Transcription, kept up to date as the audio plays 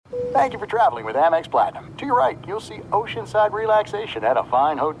Thank you for traveling with Amex Platinum. To your right, you'll see oceanside relaxation at a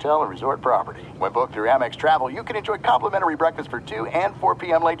fine hotel and resort property. When booked through Amex Travel, you can enjoy complimentary breakfast for 2 and 4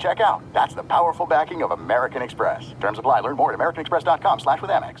 p.m. late checkout. That's the powerful backing of American Express. Terms apply. Learn more at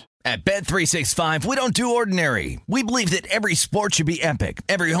americanexpress.com/withAmex. At Bet365, we don't do ordinary. We believe that every sport should be epic.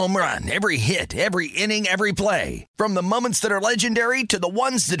 Every home run, every hit, every inning, every play. From the moments that are legendary to the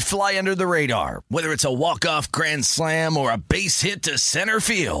ones that fly under the radar. Whether it's a walk-off grand slam or a base hit to center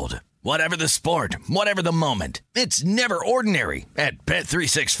field. Whatever the sport, whatever the moment. It's never ordinary at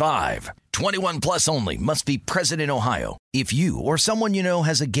Bet365. 21 plus only. Must be present in Ohio. If you or someone you know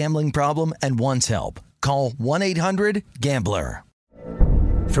has a gambling problem and wants help, call 1-800-GAMBLER.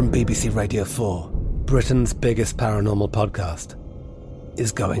 From BBC Radio 4, Britain's biggest paranormal podcast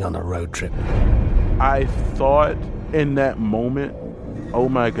is going on a road trip. I thought in that moment, oh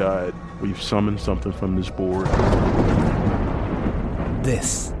my God, we've summoned something from this board.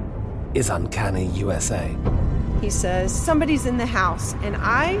 This is Uncanny USA. He says, somebody's in the house, and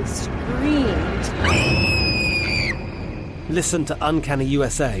I screamed. Listen to Uncanny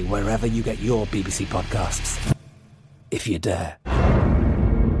USA wherever you get your BBC podcasts, if you dare.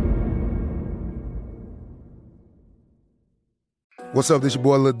 What's up, this your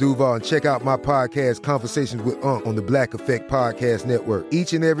boy Lil Duval, and check out my podcast, Conversations with Unc, on the Black Effect Podcast Network.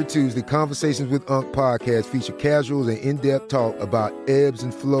 Each and every Tuesday, Conversations with Unc podcast feature casuals and in-depth talk about ebbs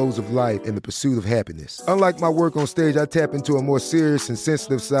and flows of life and the pursuit of happiness. Unlike my work on stage, I tap into a more serious and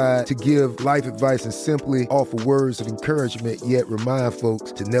sensitive side to give life advice and simply offer words of encouragement, yet remind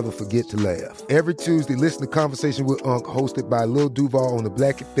folks to never forget to laugh. Every Tuesday, listen to Conversations with Unc, hosted by Lil Duval on the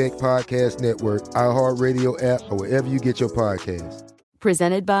Black Effect Podcast Network, iHeartRadio app, or wherever you get your podcasts.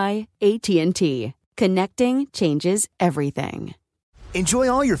 Presented by AT&T. Connecting changes everything. Enjoy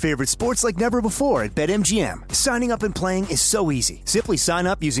all your favorite sports like never before at BetMGM. Signing up and playing is so easy. Simply sign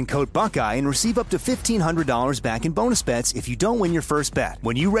up using code Buckeye and receive up to $1,500 back in bonus bets if you don't win your first bet.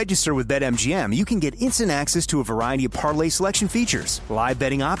 When you register with BetMGM, you can get instant access to a variety of parlay selection features, live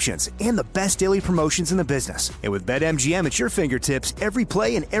betting options, and the best daily promotions in the business. And with BetMGM at your fingertips, every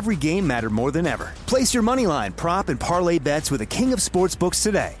play and every game matter more than ever. Place your moneyline, prop, and parlay bets with the king of sportsbooks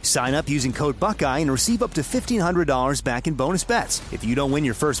today. Sign up using code Buckeye and receive up to $1,500 back in bonus bets if you don't win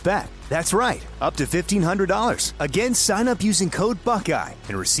your first bet. That's right, up to $1,500. Again, sign up using code Buckeye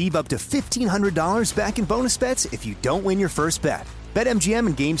and receive up to $1,500 back in bonus bets if you don't win your first bet. BetMGM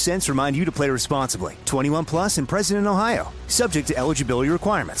and GameSense remind you to play responsibly. 21 plus and present in Ohio. Subject to eligibility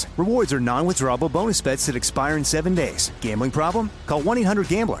requirements. Rewards are non-withdrawable bonus bets that expire in 7 days. Gambling problem? Call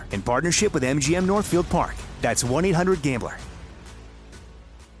 1-800-GAMBLER in partnership with MGM Northfield Park. That's 1-800-GAMBLER.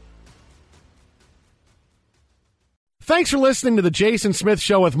 Thanks for listening to the Jason Smith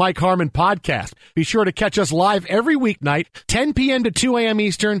Show with Mike Harmon podcast. Be sure to catch us live every weeknight, 10 p.m. to 2 a.m.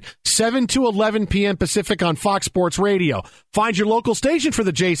 Eastern, 7 to 11 p.m. Pacific on Fox Sports Radio. Find your local station for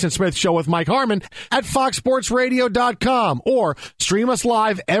the Jason Smith Show with Mike Harmon at foxsportsradio.com or stream us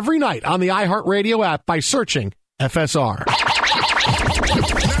live every night on the iHeartRadio app by searching FSR. Now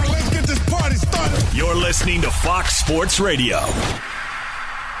let's get this party started. You're listening to Fox Sports Radio.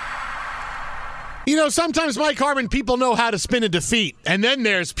 You know, sometimes, Mike Harmon, people know how to spin a defeat, and then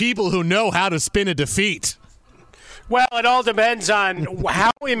there's people who know how to spin a defeat. Well, it all depends on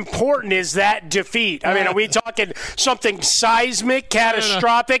how important is that defeat. I mean, are we talking something seismic,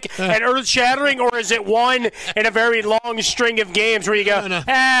 catastrophic, and earth-shattering, or is it one in a very long string of games where you go,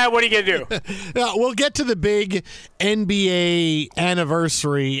 what are you going to do? We'll get to the big NBA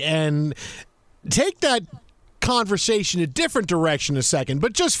anniversary and take that conversation a different direction in a second.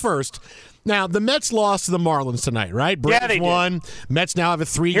 But just first, now, the Mets lost to the Marlins tonight, right? Braves they won. did. Mets now have a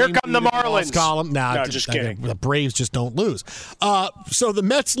 3-game Here come the Marlins column. No, just kidding. The Braves just don't lose. So the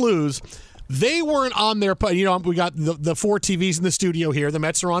Mets lose. They weren't on their, we got the 4 TVs in the studio here. The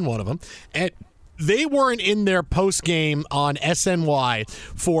Mets are on one of them. And they weren't in their post game on SNY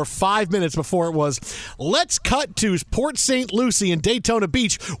for 5 minutes before it was, let's cut to Port St. Lucie and Daytona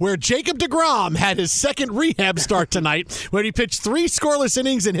Beach, where Jacob deGrom had his second rehab start tonight, where he pitched 3 scoreless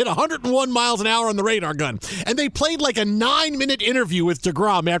innings and hit 101 miles an hour on the radar gun. And they played like a 9-minute interview with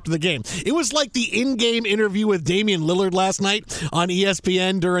deGrom after the game. It was like the in-game interview with Damian Lillard last night on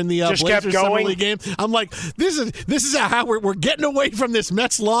ESPN during the Blazers Summer League game. I'm like, this is how we're getting away from this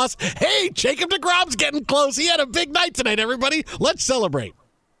Mets loss. Hey, Jacob deGrom's getting close. He had a big night tonight, everybody. Let's celebrate.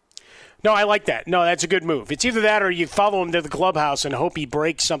 No, I like that. No, that's a good move. It's either that or you follow him to the clubhouse and hope he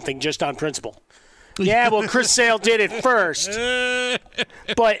breaks something just on principle. Yeah, well, Chris Sale did it first.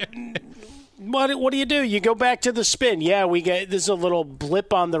 But what do? You go back to the spin. Yeah, this is a little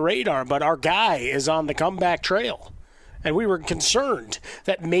blip on the radar, but our guy is on the comeback trail. And we were concerned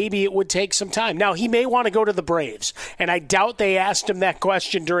that maybe it would take some time. Now, he may want to go to the Braves, and I doubt they asked him that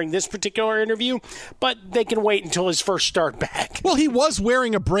question during this particular interview, but they can wait until his first start back. Well, he was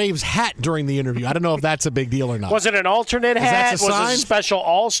wearing a Braves hat during the interview. I don't know if that's a big deal or not. Was it an alternate hat? Was it a special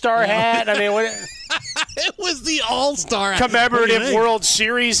All-Star hat? I mean, what? It was the All-Star commemorative World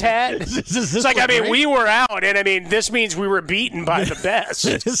Series hat. It's like, I mean, we were out, and I mean, this means we were beaten by the best.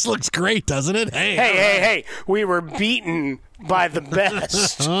 This looks great, doesn't it? Hey. We were beaten by the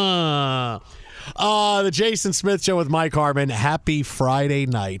best. The Jason Smith Show with Mike Harmon. Happy Friday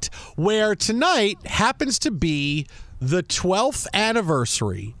night, where tonight happens to be the 12th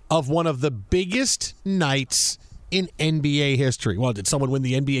anniversary of one of the biggest nights in NBA history. Well, did someone win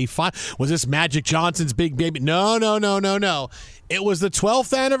the NBA final? Was this Magic Johnson's big baby? No. It was the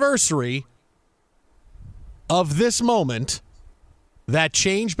 12th anniversary of this moment that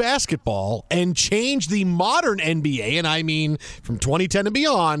changed basketball and changed the modern NBA, and I mean from 2010 and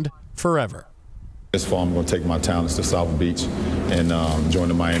beyond, forever. This fall, I'm going to take my talents to South Beach and join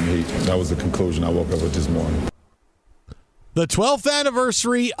the Miami Heat. That was the conclusion I woke up with this morning. The 12th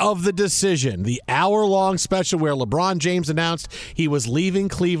anniversary of the decision, the hour-long special where LeBron James announced he was leaving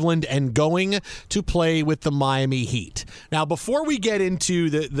Cleveland and going to play with the Miami Heat. Now, before we get into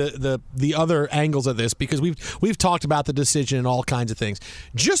the other angles of this, because we've talked about the decision and all kinds of things,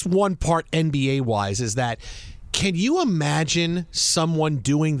 just one part NBA-wise is that, can you imagine someone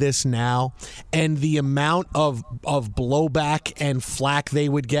doing this now and the amount of blowback and flack they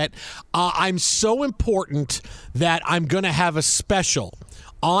would get? I'm so important that I'm going to have a special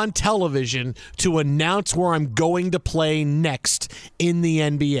on television to announce where I'm going to play next in the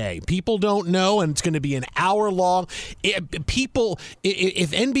NBA. People don't know, and it's going to be an hour long. If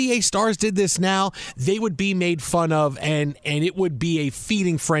NBA stars did this now, they would be made fun of, and it would be a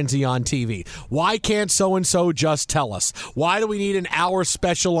feeding frenzy on TV. Why can't so-and-so just tell us? Why do we need an hour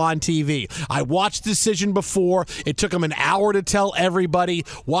special on TV? I watched Decision before. It took him an hour to tell everybody.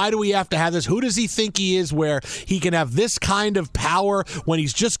 Why do we have to have this? Who does he think he is where he can have this kind of power when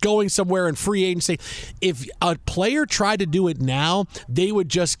he's just going somewhere in free agency? If a player tried to do it now, they would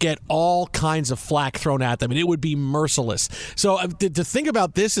just get all kinds of flack thrown at them, and it would be merciless. So to think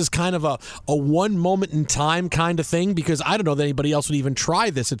about this as kind of a one moment in time kind of thing, because I don't know that anybody else would even try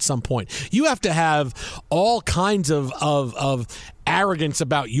this at some point. You have to have all kinds of arrogance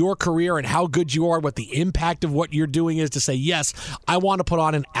about your career and how good you are, what the impact of what you're doing is, to say, yes, I want to put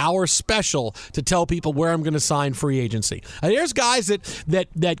on an hour special to tell people where I'm going to sign free agency. There's guys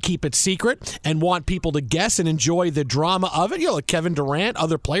that keep it secret and want people to guess and enjoy the drama of it. You know, like Kevin Durant,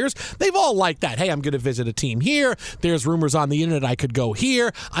 other players, they've all liked that. Hey, I'm going to visit a team here. There's rumors on the internet I could go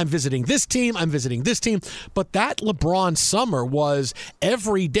here. I'm visiting this team. I'm visiting this team. But that LeBron summer was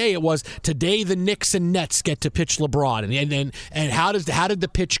every day. It was today the Knicks and Nets get to pitch LeBron, and how did the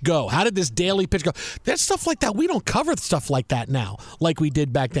pitch go? How did this daily pitch go? That's stuff like that. We don't cover stuff like that now like we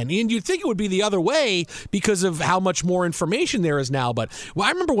did back then. And you'd think it would be the other way because of how much more information there is now. But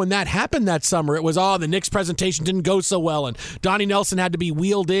I remember when that happened that summer, it was, the Knicks presentation didn't go so well, and Donnie Nelson had to be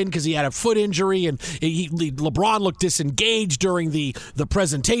wheeled in because he had a foot injury, and LeBron looked disengaged during the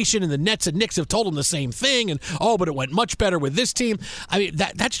presentation, and the Nets and Knicks have told him the same thing, and but it went much better with this team. I mean,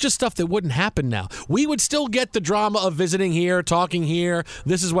 that's just stuff that wouldn't happen now. We would still get the drama of visiting here, talking here,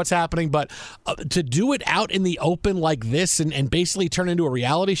 this is what's happening, but to do it out in the open like this and basically turn into a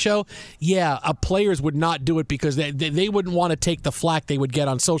reality show, players would not do it because they wouldn't want to take the flack they would get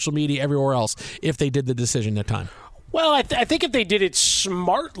on social media everywhere else if they did the decision at the time. Well, I think if they did it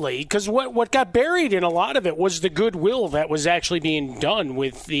smartly, because what got buried in a lot of it was the goodwill that was actually being done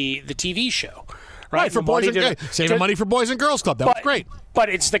with the TV show. Right, for boys and saving money for Boys and Girls Club. That was great. But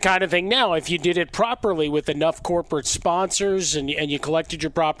it's the kind of thing now, if you did it properly with enough corporate sponsors and you collected your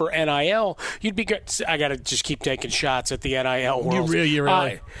proper NIL, you'd be good. I got to just keep taking shots at the NIL world. You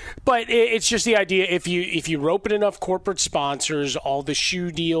really. But it's just the idea, if you rope in enough corporate sponsors, all the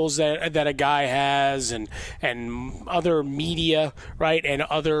shoe deals that a guy has and other media, right, and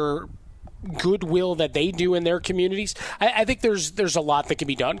other goodwill that they do in their communities, I think there's a lot that can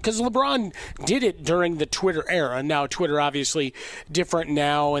be done, because LeBron did it during the Twitter era. Now Twitter obviously different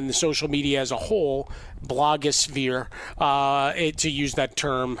now, and the social media as a whole, blogosphere, to use that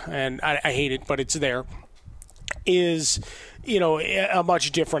term, and I hate it, but it's there, is a much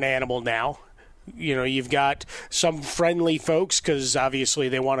different animal now. You've got some friendly folks because obviously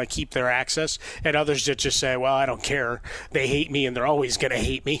they want to keep their access, and others that just say, well, I don't care. They hate me and they're always going to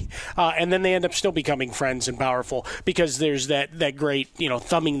hate me. And then they end up still becoming friends and powerful because there's that great,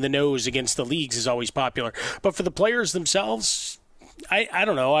 thumbing the nose against the leagues is always popular. But for the players themselves, I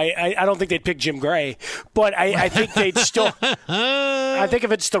don't know. I don't think they'd pick Jim Gray, but I think they'd still. I think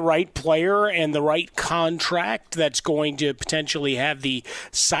if it's the right player and the right contract that's going to potentially have the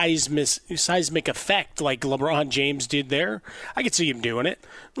seismic effect like LeBron James did there, I could see him doing it.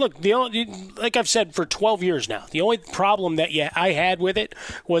 Look, like I've said for 12 years now, the only problem that I had with it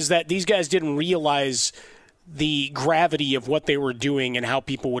was that these guys didn't realize the gravity of what they were doing and how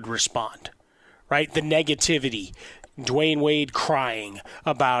people would respond, right? The negativity. Dwayne Wade crying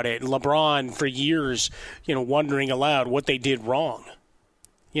about it. LeBron for years, wondering aloud what they did wrong.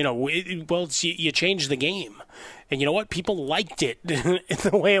 You changed the game. And you know what? People liked it the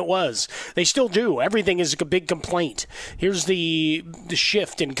way it was. They still do. Everything is a big complaint. Here's the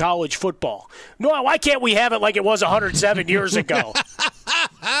shift in college football. No, why can't we have it like it was 107 years ago?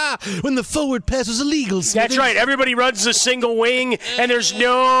 When the forward pass was illegal. That's right. Everybody runs the single wing, and there's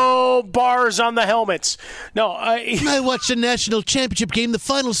no bars on the helmets. No, I watched a national championship game. The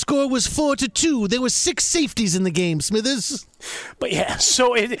final score was 4-2. There were 6 safeties in the game, Smithers. But yeah,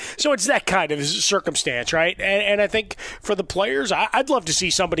 so it's that kind of circumstance, right? And I think for the players, I'd love to see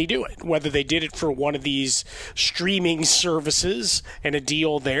somebody do it, whether they did it for one of these streaming services and a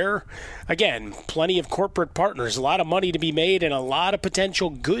deal there. Again, plenty of corporate partners, a lot of money to be made, and a lot of potential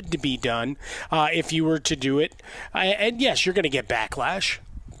good to be done if you were to do it. And yes, you're going to get backlash.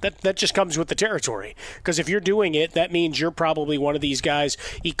 That just comes with the territory. Because if you're doing it, that means you're probably one of these guys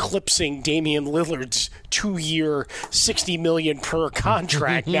eclipsing Damian Lillard's 2-year, $60 million per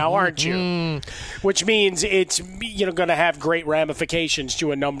contract now, aren't you? Which means it's going to have great ramifications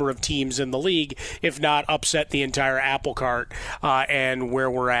to a number of teams in the league, if not upset the entire apple cart and where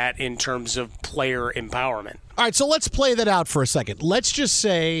we're at in terms of player empowerment. All right, so let's play that out for a second. Let's just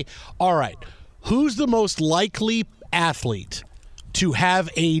say, all right, who's the most likely athlete to have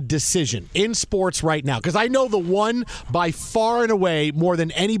a decision in sports right now? Because I know the one by far and away more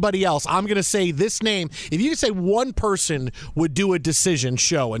than anybody else, I'm going to say this name. If you could say one person would do a decision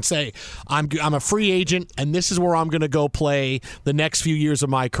show and say, I'm a free agent and this is where I'm going to go play the next few years of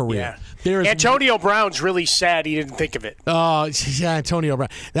my career. Yeah. Antonio Brown's really sad he didn't think of it. Yeah, Antonio Brown.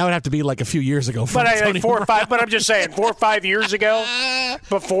 That would have to be like a few years ago. But I'm just saying, 4 or 5 years ago,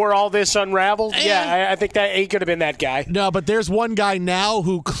 before all this unraveled, I think that he could have been that guy. No, but there's one guy now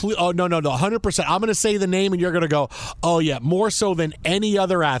who, 100%. I'm going to say the name and you're going to go, oh yeah, more so than any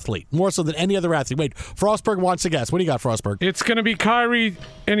other athlete. More so than any other athlete. Wait, Frostberg wants to guess. What do you got, Frostberg? It's going to be Kyrie,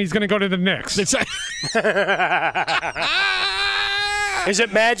 and he's going to go to the Knicks. Is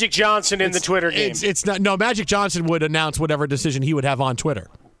it Magic Johnson in the Twitter game? It's not. No, Magic Johnson would announce whatever decision he would have on Twitter.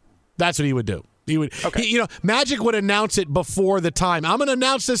 That's what he would do. He would. Okay. Magic would announce it before the time. I'm going to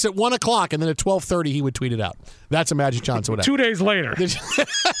announce this at 1:00, and then at 12:30 he would tweet it out. That's what Magic Johnson would have. 2 days later.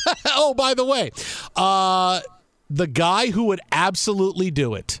 Oh, by the way, the guy who would absolutely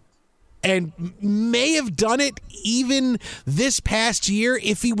do it, and may have done it even this past year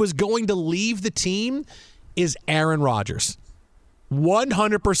if he was going to leave the team, is Aaron Rodgers.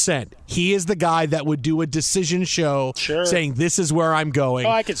 100%. He is the guy that would do a decision show saying, this is where I'm going. Oh,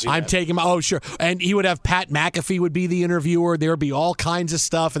 I can see I'm that. taking my, sure. And he would have Pat McAfee would be the interviewer. There would be all kinds of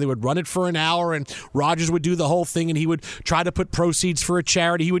stuff, and they would run it for an hour, and Rodgers would do the whole thing, and he would try to put proceeds for a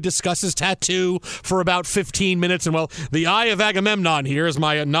charity. He would discuss his tattoo for about 15 minutes, and, well, the Eye of Agamemnon here is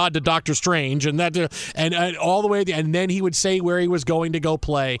my nod to Doctor Strange, and that, and all the way, and then he would say where he was going to go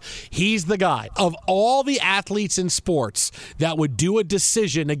play. He's the guy. Of all the athletes in sports that would do a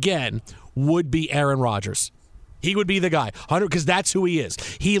decision again, would be Aaron Rodgers. He would be the guy, 100, because that's who he is.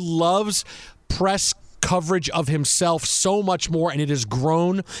 He loves press coverage of himself so much more, and it has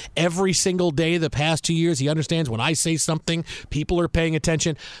grown every single day the past 2 years. He understands when I say something, people are paying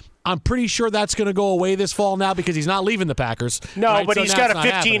attention. I'm pretty sure that's going to go away this fall now because he's not leaving the Packers. No, right? but so he's got a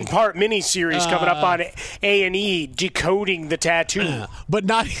 15-part miniseries coming up on A&E, decoding the tattoo. But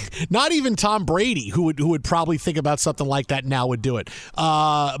not even Tom Brady, who would probably think about something like that now, would do it.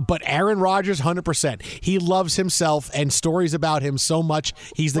 But Aaron Rodgers, 100%. He loves himself and stories about him so much.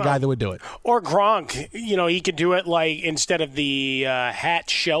 He's the guy that would do it. Or Gronk, he could do it like instead of the hat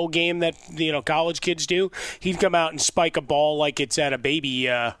shell game that college kids do. He'd come out and spike a ball like it's at a baby.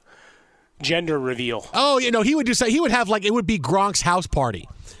 Gender reveal. Oh, he would he would have it would be Gronk's house party.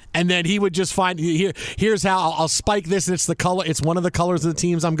 And then he would just find here's how I'll spike this, and it's the color. It's one of the colors of the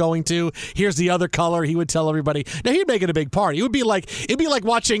teams I'm going to. Here's the other color. He would tell everybody. Now he'd make it a big party. It'd be like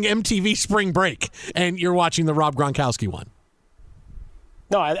watching MTV Spring Break, and you're watching the Rob Gronkowski one.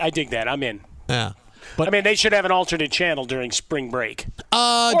 No, I dig that. I'm in. Yeah. But they should have an alternate channel during spring break.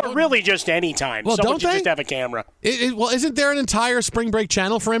 Or really just any time. Well, Someone don't should they? just have a camera. Well, isn't there an entire spring break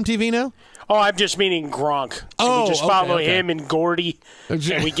channel for MTV now? Oh, I'm just meaning Gronk. We just follow him and Gordy,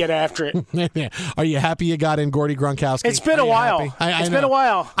 and we get after it. Are you happy you got in Gordy Gronkowski? It's been a while. It's been a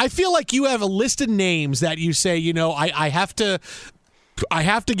while. I feel like you have a list of names that you say, I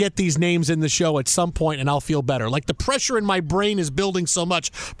have to get these names in the show at some point and I'll feel better. Like the pressure in my brain is building so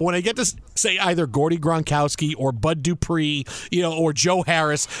much, but when I get to say either Gordy Gronkowski or Bud Dupree, or Joe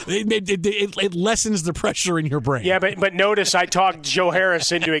Harris, it lessens the pressure in your brain. Yeah, but notice I talked Joe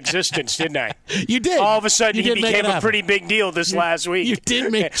Harris into existence, didn't I? You did. All of a sudden he became a pretty big deal last week. You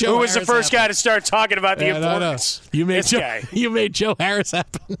did make Joe Who was Harris the first happen. guy to start talking about the importance? You made Joe Harris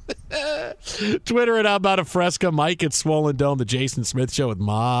happen. Twitter at How About a Fresca. Mike at Swollen Dome, the Jason Smith Show with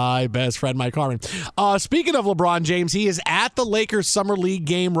my best friend Mike Harmon. Speaking of LeBron James, he is at the Lakers Summer League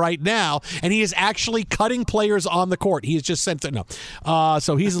game right now, and he is actually cutting players on the court. He has just sent it.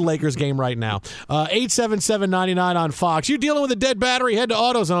 So he's at the Lakers game right now. 877-99 on Fox. You dealing with a dead battery? Head to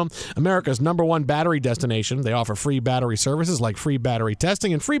AutoZone, America's #1 battery destination. They offer free battery services like free battery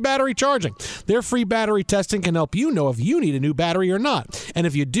testing and free battery charging. Their free battery testing can help you know if you need a new battery or not. And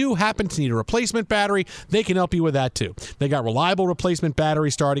if you do happen to need a replacement battery, they can help you with that too. They got reliable replacement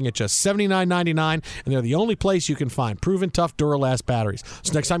batteries starting at just $79.99, and they're the only place you can find proven tough Duralast batteries.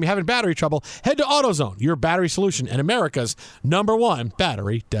 So next time you're having battery trouble, head to AutoZone, your battery solution and America's #1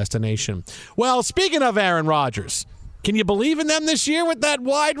 battery destination. Well, speaking of Aaron Rodgers, can you believe in them this year with that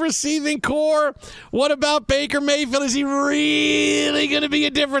wide receiving core? What about Baker Mayfield? Is he really going to be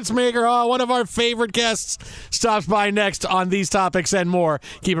a difference maker? Oh, one of our favorite guests stops by next on these topics and more.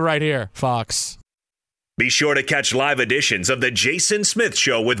 Keep it right here, Fox. Be sure to catch live editions of The Jason Smith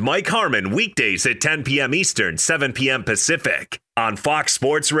Show with Mike Harmon weekdays at 10 p.m. Eastern, 7 p.m. Pacific on Fox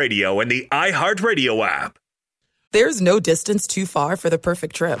Sports Radio and the iHeartRadio app. There's no distance too far for the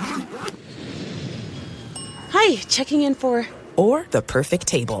perfect trip. Hi, checking in for... Or the perfect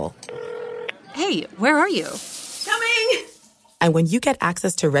table. Hey, where are you? Coming! And when you get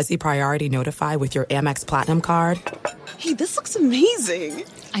access to Resi Priority Notify with your Amex Platinum card... Hey, this looks amazing!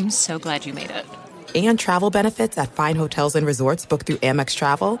 I'm so glad you made it. And travel benefits at fine hotels and resorts booked through Amex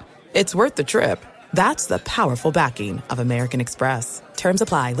Travel, it's worth the trip. That's the powerful backing of American Express. Terms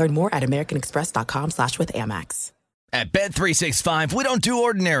apply. Learn more at americanexpress.com/withAmex. At Bet365, we don't do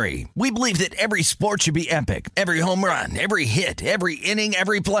ordinary. We believe that every sport should be epic. Every home run, every hit, every inning,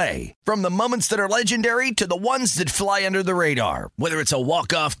 every play. From the moments that are legendary to the ones that fly under the radar. Whether it's a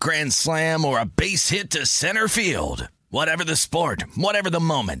walk-off grand slam or a base hit to center field. Whatever the sport, whatever the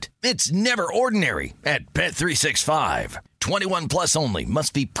moment, it's never ordinary at Bet365. 21 plus only.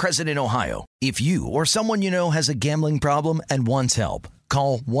 Must be present in Ohio. If you or someone you know has a gambling problem and wants help,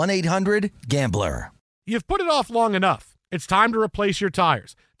 call 1-800-GAMBLER. You've put it off long enough. It's time to replace your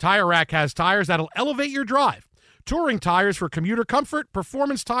tires. Tire Rack has tires that'll elevate your drive. Touring tires for commuter comfort,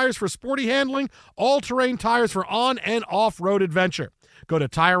 performance tires for sporty handling, all-terrain tires for on- and off-road adventure. Go to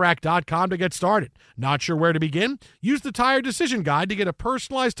TireRack.com to get started. Not sure where to begin? Use the Tire Decision Guide to get a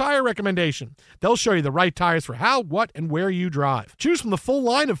personalized tire recommendation. They'll show you the right tires for how, what, and where you drive. Choose from the full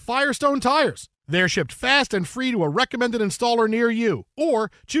line of Firestone tires. They're shipped fast and free to a recommended installer near you. Or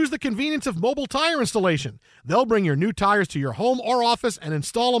choose the convenience of mobile tire installation. They'll bring your new tires to your home or office and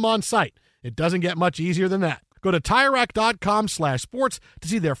install them on site. It doesn't get much easier than that. Go to TireRack.com/sports to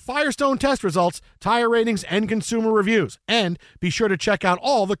see their Firestone test results, tire ratings, and consumer reviews. And be sure to check out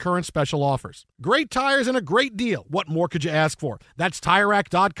all the current special offers. Great tires and a great deal. What more could you ask for? That's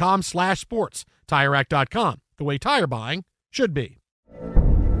TireRack.com/sports. TireRack.com, the way tire buying should be.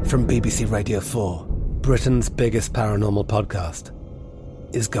 From BBC Radio 4, Britain's biggest paranormal podcast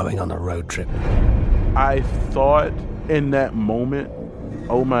is going on a road trip. I thought in that moment,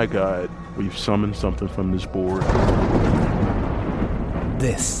 oh my God, we've summoned something from this board.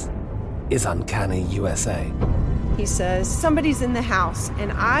 This is Uncanny USA. He says, somebody's in the house,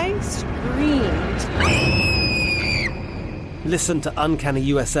 and I screamed. Listen to Uncanny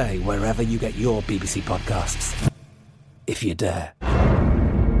USA wherever you get your BBC podcasts, if you dare.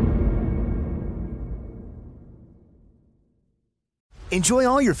 Enjoy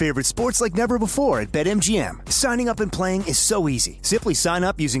all your favorite sports like never before at BetMGM. Signing up and playing is so easy. Simply sign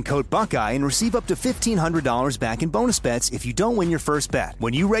up using code Buckeye and receive up to $1,500 back in bonus bets if you don't win your first bet.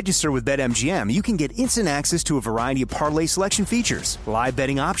 When you register with BetMGM, you can get instant access to a variety of parlay selection features, live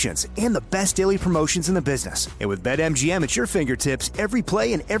betting options, and the best daily promotions in the business. And with BetMGM at your fingertips, every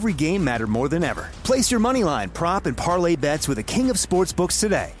play and every game matter more than ever. Place your moneyline, prop, and parlay bets with the king of sportsbooks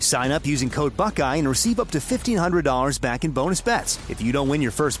today. Sign up using code Buckeye and receive up to $1,500 back in bonus bets if you don't win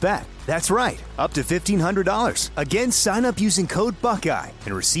your first bet. That's right, up to $1,500. Again, sign up using code Buckeye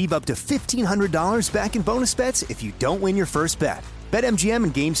and receive up to $1,500 back in bonus bets if you don't win your first bet. BetMGM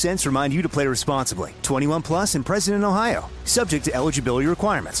and GameSense remind you to play responsibly. 21 plus and present in Ohio. Subject to eligibility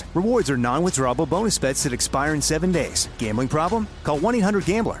requirements. Rewards are non-withdrawable bonus bets that expire in 7 days. Gambling problem? Call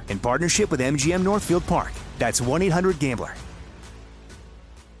 1-800-GAMBLER in partnership with MGM Northfield Park. That's 1-800-GAMBLER.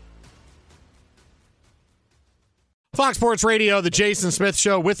 Fox Sports Radio, the Jason Smith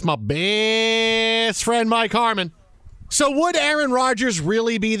Show with my best friend Mike Harmon. So would Aaron Rodgers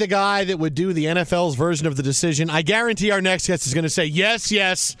really be the guy that would do the NFL's version of the decision? I guarantee our next guest is going to say yes,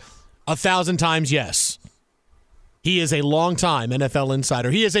 1,000 times yes. He is a longtime NFL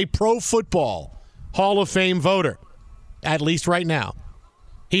insider. He is a Pro Football Hall of Fame voter, at least right now.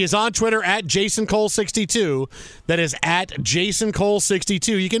 He is on Twitter at JasonCole62. That is at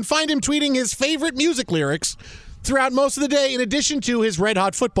JasonCole62. You can find him tweeting his favorite music lyrics throughout most of the day, in addition to his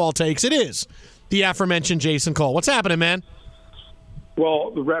red-hot football takes. It is the aforementioned Jason Cole. What's happening, man?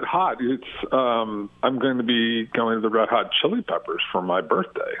 Well, the Red Hot, it's I'm going to be going to the Red Hot Chili Peppers for my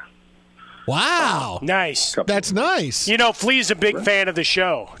birthday. Wow. Nice. That's nice. You know, Flea's a big fan of the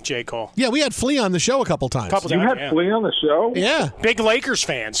show, J. Cole. Yeah, we had Flea on the show a couple times. You had Flea on the show? Yeah. Big Lakers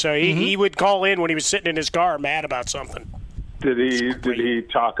fan, so he would call in when he was sitting in his car mad about something. Did he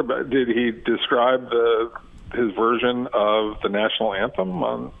describe his version of the national anthem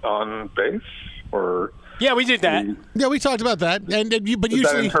on bass? Or yeah, we did that. Yeah, we talked about that. But usually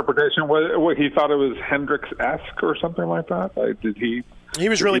that interpretation, what he thought it was Hendrix-esque or something like that. Did he? He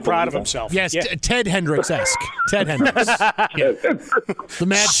was really proud of himself. Yes, yeah. Ted Hendricks-esque. Ted Hendricks. Yeah. The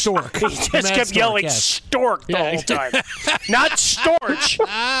Mad Stork. He just kept yelling Stork the whole time. Not Storch.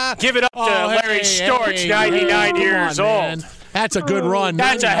 Give it up to Larry Storch, 99 years old. Man. That's a good run.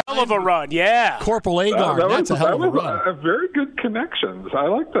 That's a hell of a run, yeah. Corporal Agar, that's a hell of a run. A very good connections. I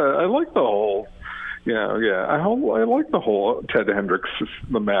like the whole, I like the whole Ted Hendricks,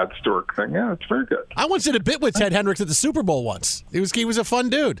 the Mad Stork thing. Yeah, it's very good. I once did a bit with Ted Hendricks at the Super Bowl once. He was a fun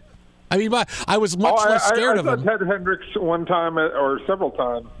dude. I mean, I was much less scared of him. I saw Ted Hendricks one time or several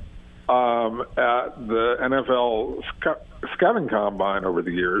times at the NFL scouting combine over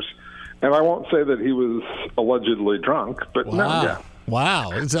the years. And I won't say that he was allegedly drunk, but Wow.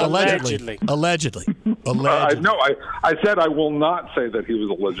 It's allegedly. Allegedly. I said I will not say that he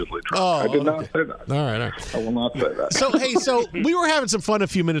was allegedly drunk. I did not say that. All right. I will not say that. So we were having some fun a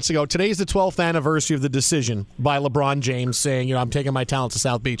few minutes ago. Today's the 12th anniversary of the decision by LeBron James saying, I'm taking my talent to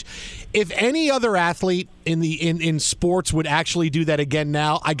South Beach. If any other athlete in sports would actually do that again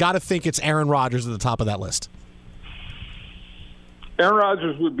now, I got to think it's Aaron Rodgers at the top of that list. Aaron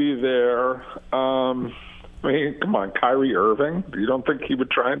Rodgers would be there. I mean, come on, Kyrie Irving. You don't think he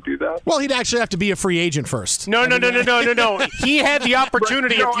would try and do that? Well, he'd actually have to be a free agent first. No. He had the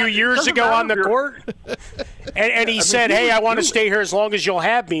opportunity a few years ago on the court, and he said, "Hey, I want to stay here as long as you'll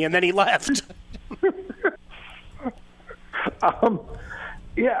have me," and then he left.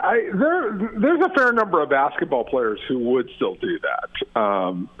 There's a fair number of basketball players who would still do that,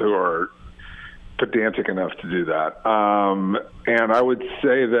 who are pedantic enough to do that. And I would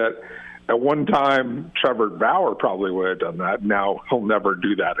say that at one time, Trevor Bauer probably would have done that. Now he'll never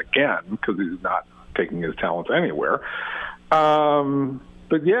do that again because he's not taking his talents anywhere.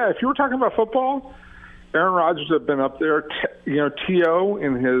 But yeah, if you were talking about football, Aaron Rodgers would have been up there. T.O.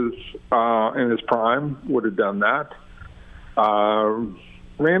 in his prime would have done that.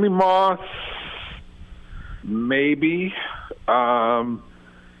 Randy Moss, maybe. And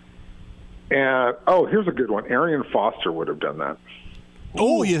here's a good one. Arian Foster would have done that.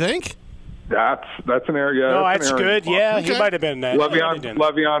 Oh, you think? That's an area. No, that's good. Foster. Yeah, he might have been that.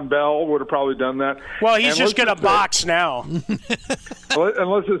 Le'Veon Bell would have probably done that. Well, he's just going to box now. And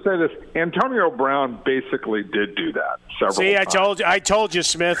let's just say this: Antonio Brown basically did do that several times. I told you,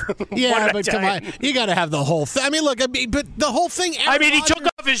 Smith. Yeah, but come on, you got to have the whole thing. I mean, look, but the whole thing. He took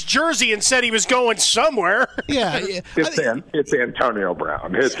off his jersey and said he was going somewhere. Yeah, it's Antonio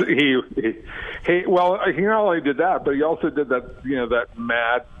Brown. He not only did that, but he also did that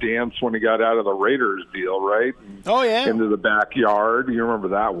mad dance when he got out of the Raiders deal, right? Oh yeah, into the backyard. You remember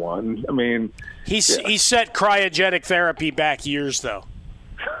that one? I mean, he set cryogenic therapy back years though.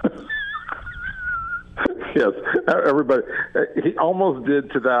 Yes, everybody. He almost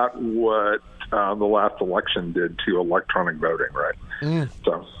did to that what the last election did to electronic voting, right?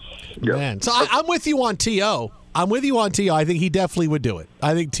 So, yeah. Man, so I'm with you on T.O. I think he definitely would do it.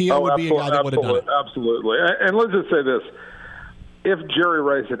 I think T.O. would be a guy that would have done it. Absolutely. And let's just say this. If Jerry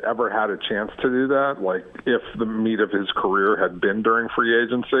Rice had ever had a chance to do that, like if the meat of his career had been during free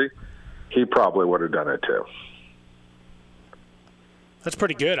agency, he probably would have done it too. That's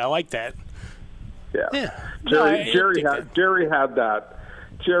pretty good. I like that. Yeah. Jerry had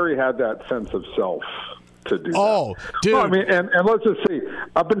that sense of self to do that. Dude. Well, I mean, and let's just see.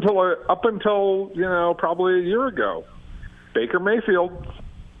 Up until probably a year ago, Baker Mayfield,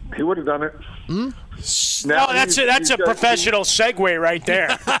 he would have done it. That's a professional segue right there.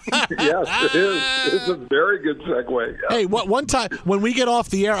 Yes, it is. It's a very good segue. Yeah. Hey, one time when we get off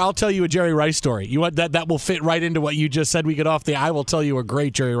the air, I'll tell you a Jerry Rice story. You want that will fit right into what you just said. We get off the air, I will tell you a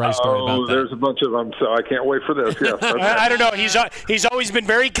great Jerry Rice story about that. There's a bunch of them, so I can't wait for this. Yes, I don't know. He's always been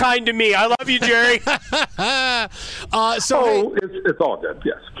very kind to me. I love you, Jerry. It's all good.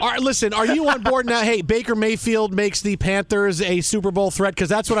 Yes. All right, listen, are you on board now? Hey, Baker Mayfield makes the Panthers a Super Bowl threat, because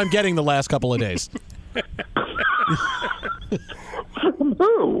that's what I'm getting the last couple of days. From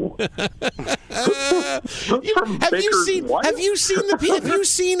who? Have you seen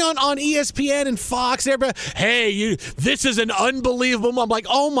on ESPN and Fox? Hey, this is an unbelievable. I'm like,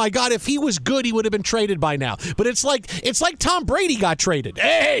 oh my God! If he was good, he would have been traded by now. But it's like Tom Brady got traded.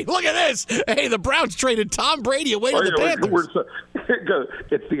 Hey, look at this! Hey, the Browns traded Tom Brady away to the Panthers.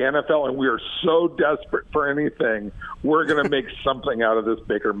 It's the NFL, and we are so desperate for anything. We're going to make something out of this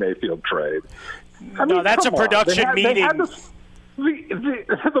Baker Mayfield trade. I mean, that's a production meeting.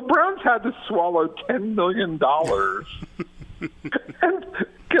 The Browns had to swallow $10 million and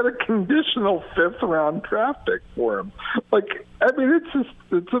get a conditional fifth-round draft pick for him. Like, I mean,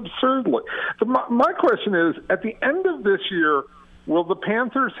 it's absurd. My question is, at the end of this year, will the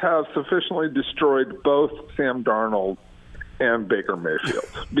Panthers have sufficiently destroyed both Sam Darnold and Baker Mayfield?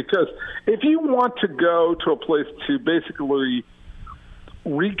 Because if you want to go to a place to basically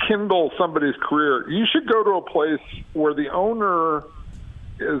rekindle somebody's career, you should go to a place where the owner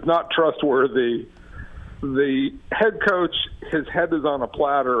is not trustworthy, the head coach, his head is on a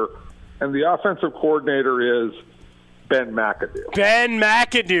platter, and the offensive coordinator is Ben McAdoo. Ben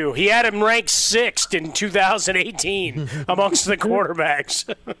McAdoo. He had him ranked 6th in 2018 amongst the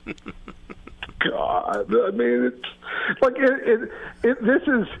quarterbacks. God, I mean, it's like this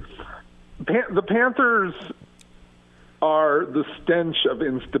is the Panthers are the stench of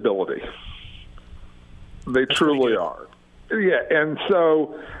instability. They truly are. Yeah, and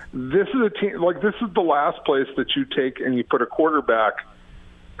so this is a team, like, this is the last place that you take and you put a quarterback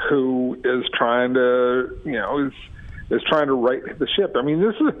who is trying to, is trying to right the ship. I mean,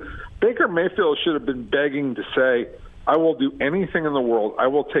 Baker Mayfield should have been begging to say, I will do anything in the world. I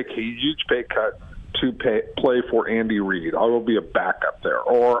will take a huge pay cut to play for Andy Reid. I will be a backup there.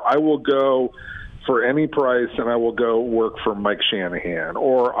 Or I will go for any price and I will go work for Mike Shanahan.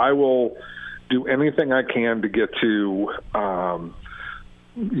 Or I will do anything I can to get to,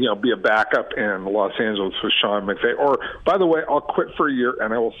 be a backup in Los Angeles with Sean McVay. Or, by the way, I'll quit for a year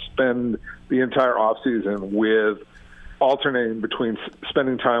and I will spend the entire offseason with alternating between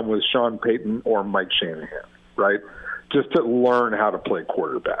spending time with Sean Payton or Mike Shanahan, right? Just to learn how to play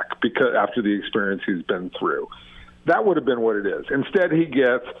quarterback, because after the experience he's been through. That would have been what it is. Instead, he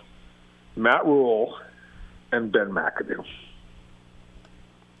gets Matt Rule and Ben McAdoo.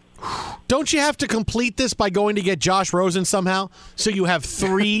 Don't you have to complete this by going to get Josh Rosen somehow, so you have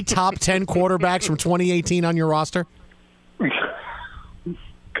 3 top 10 quarterbacks from 2018 on your roster?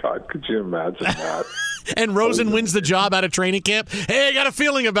 God, could you imagine that? And Rosen wins the job out of training camp. Hey, I got a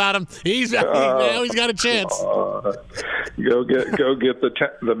feeling about him. He's got a chance. Go get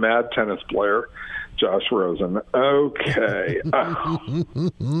the mad tennis player, Josh Rosen. Okay.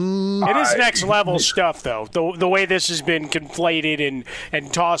 It is next level stuff, though. The way this has been conflated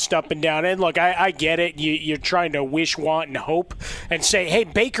and tossed up and down. And look, I get it. You're trying to wish, want, and hope, and say, hey,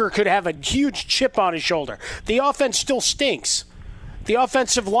 Baker could have a huge chip on his shoulder. The offense still stinks. The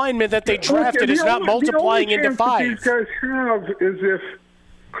offensive lineman that they drafted is not multiplying into 5. These guys have is if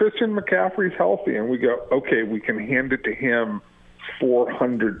Christian McCaffrey's healthy, and we go, okay, we can hand it to him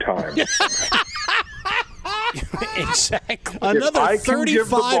 400 times. Exactly. Another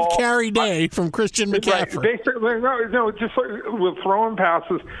 35 carry day from Christian McCaffrey. Right. Basically, no, just like with throwing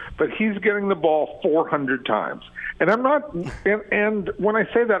passes, but he's getting the ball 400 times. And I'm not. And when I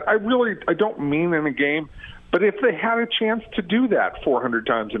say that, I don't mean in a game. But if they had a chance to do that 400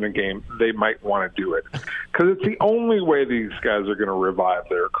 times in a game, they might want to do it. Because it's the only way these guys are going to revive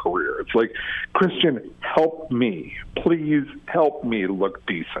their career. It's like, Christian, help me. Please help me look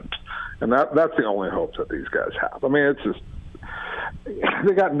decent. And that's the only hope that these guys have. I mean, it's just,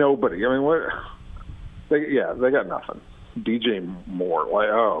 they got nobody. I mean, they got nothing. DJ Moore, like,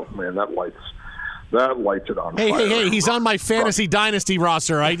 oh, man, that lights it on fire. Hey, he's on my fantasy dynasty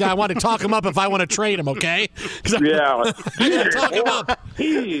roster. I want to talk him up if I want to trade him, okay? Yeah. Talk him up.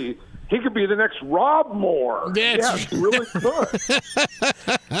 He He could be the next Rob Moore. Yeah, it's really good.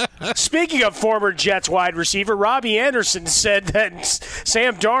 Speaking of former Jets wide receiver, Robbie Anderson said that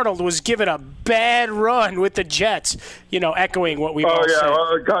Sam Darnold was given a bad run with the Jets, echoing what we've all said.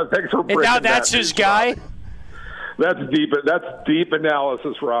 Oh, yeah. God, thanks for breaking and now that's his guy? That's deep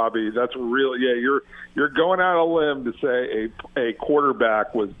analysis, Robbie. That's really, you're going out on a limb to say a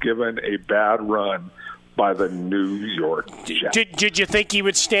quarterback was given a bad run by the New York Jets. Did you think he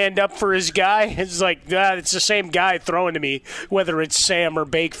would stand up for his guy? It's like, it's the same guy throwing to me, whether it's Sam or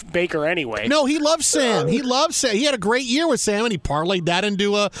Baker anyway. No, he loves Sam. He loves Sam. He had a great year with Sam, and he parlayed that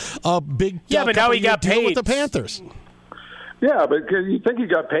into a big but now he got paid with the Panthers. Yeah, but you think he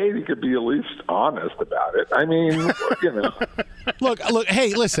got paid, he could be at least honest about it. I mean, Look,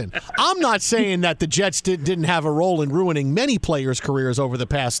 hey, listen, I'm not saying that the Jets didn't have a role in ruining many players' careers over the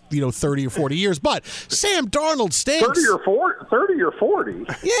past, 30 or 40 years, but Sam Darnold stinks. 30 or 40?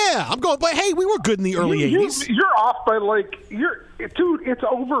 Yeah, I'm going, but hey, we were good in the early 80s. You're off by dude, it's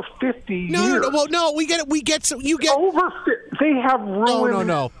over 50 years. No, we get some, you get over. They have ruined.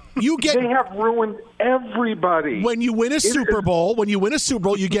 No. They have ruined everybody. When you win a Super Bowl, you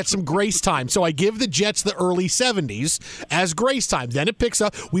get some grace time. So I give the Jets the early 70s as grace time. Then it picks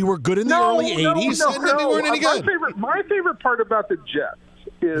up. We were good in the early 80s, and then we weren't any good. My favorite part about the Jets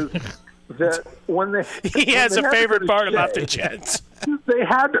is that when they he has a favorite part about the Jets. They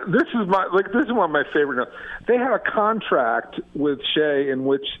had this is one of my favorite notes. They had a contract with Shea in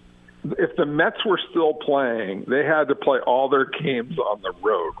which, if the Mets were still playing, they had to play all their games on the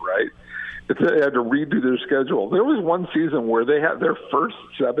road, right? They had to redo their schedule. There was one season where they had their first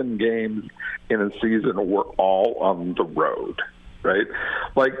 7 games in a season were all on the road, right?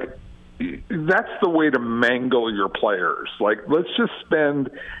 That's the way to mangle your players. Let's just spend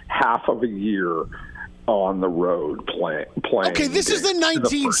half of a year on the road playing. Okay, this is the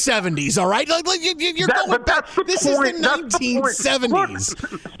 1970s, all right? You're going back. This is the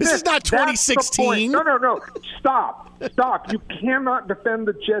 1970s. This is not 2016. No. Stop. You cannot defend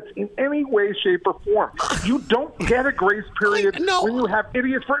the Jets in any way, shape, or form. You don't get a grace period when you have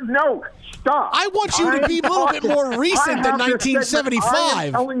idiots for no. Stop. I want you to be a little bit more recent than 1975. I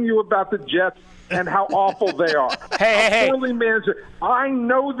am telling you about the Jets and how awful they are. Hey. Poorly managed. I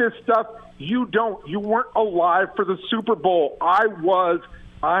know this stuff. You don't. You weren't alive for the Super Bowl. I was.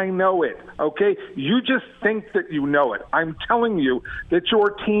 I know it, okay? You just think that you know it. I'm telling you that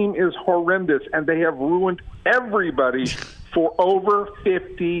your team is horrendous, and they have ruined everybody for over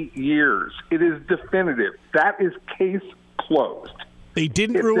 50 years. It is definitive. That is case closed. They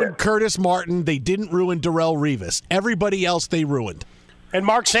didn't ruin Curtis Martin. They didn't ruin Darrelle Revis. Everybody else they ruined. And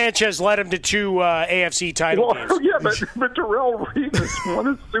Mark Sanchez led him to 2 AFC title games. Yeah, but Darrelle Revis won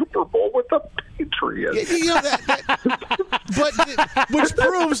a Super Bowl with the Patriots. Which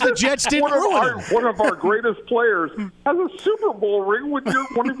proves the Jets didn't ruin him. One of our greatest players has a Super Bowl ring with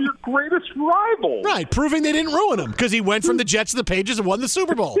one of your greatest rivals. Right, proving they didn't ruin him because he went from the Jets to the Patriots and won the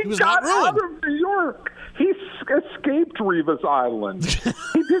Super Bowl. He was not ruined. Out of New York. He escaped Revis Island.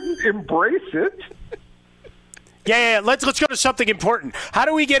 He didn't embrace it. Yeah. Let's go to something important. How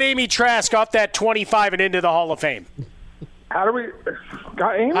do we get Amy Trask off that 25 and into the Hall of Fame? How do we?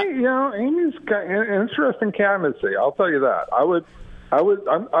 Amy, Amy's got an interesting candidacy. I'll tell you that. I would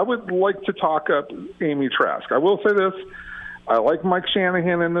like to talk up Amy Trask. I will say this. I like Mike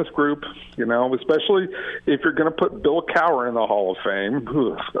Shanahan in this group, especially if you're going to put Bill Cowher in the Hall of Fame.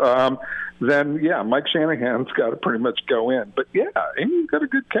 Then, Mike Shanahan's got to pretty much go in. But, Amy's got a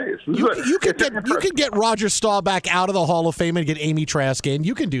good case. You could get Roger Staubach out of the Hall of Fame and get Amy Trask in.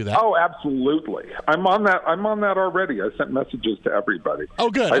 You can do that. Oh, absolutely. I'm on that already. I sent messages to everybody.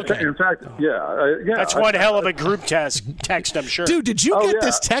 Oh, good. Okay. In fact, That's one hell of a group text, I'm sure. Dude, did you get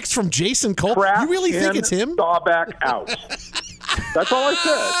this text from Jason Cole? Trask you really think it's him? Staubach out. That's all I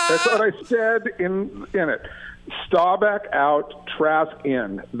said. That's what I said in it. Staubach out, Trask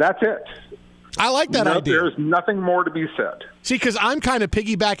in. That's it. I like that idea. There's nothing more to be said. See, because I'm kind of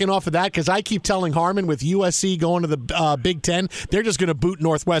piggybacking off of that because I keep telling Harmon with USC going to the Big Ten, they're just going to boot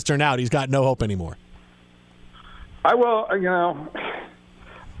Northwestern out. He's got no hope anymore. I will,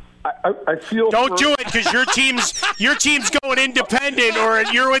 I feel. Don't do it because your team's going independent, or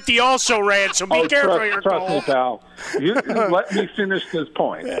you're with the also ran. So be careful. Trust me, pal. You let me finish this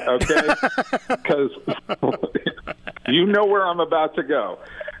point, okay? Because you know where I'm about to go.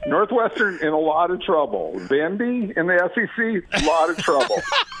 Northwestern in a lot of trouble. Vandy in the SEC, a lot of trouble.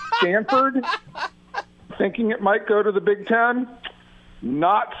 Stanford, thinking it might go to the Big Ten,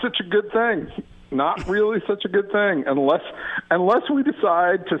 not such a good thing. not really such a good thing unless we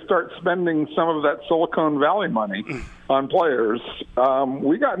decide to start spending some of that Silicon Valley money on players.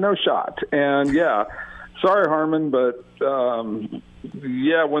 We got no shot. And yeah, sorry, Harmon, but when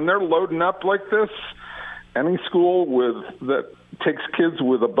they're loading up like this, any school that takes kids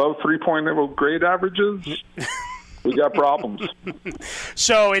with above 3.0 grade averages, we got problems.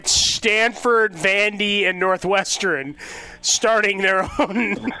 So it's Stanford, Vandy, and Northwestern starting their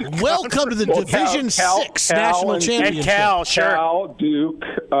own. Welcome to the Division VI National Championship. And Cal, sure. Cal, Duke,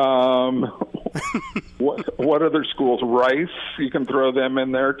 what other schools? Rice, you can throw them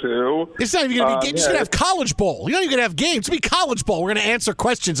in there too. It's not even going to be games. It's going to have College Bowl. You're not even going to have games. It's going to be College Bowl. We're going to answer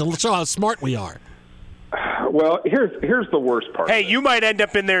questions and show how smart we are. Well, here's the worst part. Hey, you might end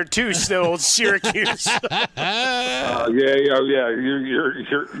up in there too, still, Syracuse. Yeah. You're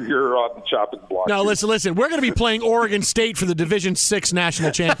on the chopping block. No, listen. We're going to be playing Oregon State for the Division VI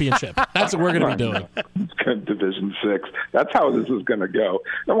National Championship. That's what we're going to be doing. Division VI. That's how this is going to go.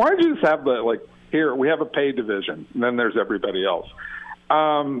 Now, why don't you just have here we have a pay division, and then there's everybody else.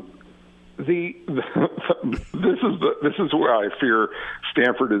 This is where I fear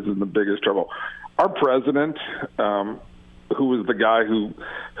Stanford is in the biggest trouble. Our president, who was the guy who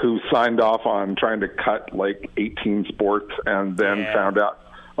signed off on trying to cut 18 sports and then found out,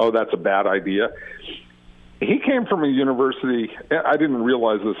 that's a bad idea. He came from a university. I didn't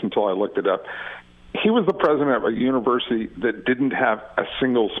realize this until I looked it up. He was the president of a university that didn't have a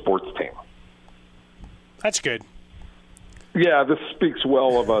single sports team. That's good. Yeah, this speaks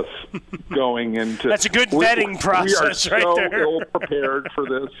well of us going into. That's a good vetting process, right there. We are so ill prepared for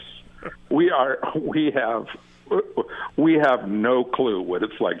this. We have no clue what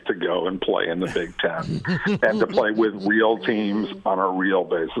it's like to go and play in the Big Ten and to play with real teams on a real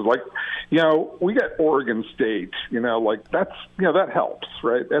basis. We get Oregon State, that helps,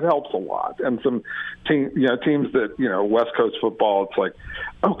 right? It helps a lot. And some teams that, West Coast football, it's like,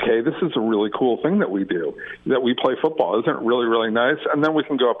 okay, this is a really cool thing that we do, that we play football. Isn't it really, really nice? And then we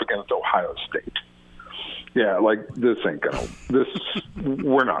can go up against Ohio State. Yeah, this ain't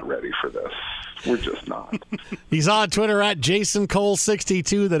we're not ready for this. We're just not. He's on Twitter at Jason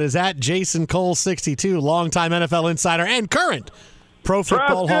Cole62. That is at Jason Cole62, longtime NFL insider and current Pro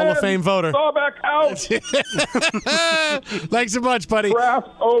Football Hall of Fame voter. Staubach out. Thanks so much, buddy. Draft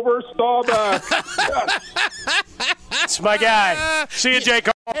over Staubach. That's my guy. See you, J.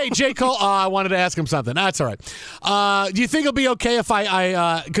 Cole. Hey, J. Cole. I wanted to ask him something. That's all right. Do you think it'll be okay if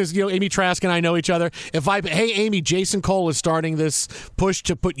because Amy Trask and I know each other. Hey, Amy, Jason Cole is starting this push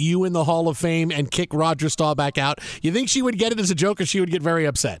to put you in the Hall of Fame and kick Roger Staubach out. You think she would get it as a joke, or she would get very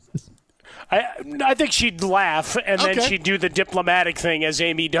upset? I think she'd laugh, and then she'd do the diplomatic thing as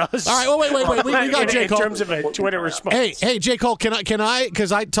Amy does. All right, well, wait. We got J. Cole. In terms of a Twitter response. Hey, J. Cole, can I,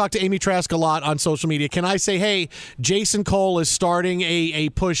 because I talk to Amy Trask a lot on social media, can I say, hey, Jason Cole is starting a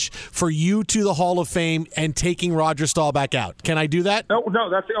push for you to the Hall of Fame and taking Roger Staubach out? Can I do that? No,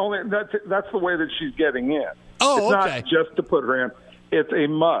 that's the way that she's getting in. Oh, it's okay. Not just to put her in. It's a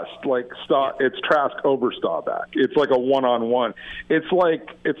must. It's Trask over Staubach. It's like a one-on-one. It's like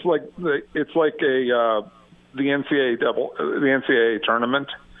the NCAA tournament,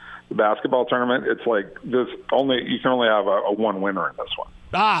 the basketball tournament. It's like this. You can only have a one winner in this one.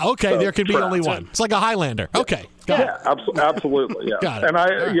 Ah, okay. So there can be only one. It's like a Highlander. Yeah. Okay. Absolutely. Yeah. Got it.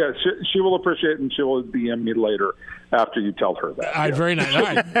 And she will appreciate it, and she will DM me later after you tell her that. All right, very nice. All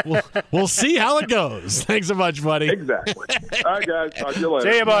right. We'll see how it goes. Thanks so much, buddy. Exactly. All right, guys. Talk to you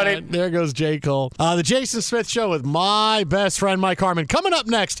later. See you, buddy. There goes J. Cole. The Jason Smith Show with my best friend, Mike Harmon. Coming up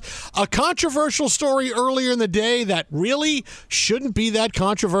next, a controversial story earlier in the day that really shouldn't be that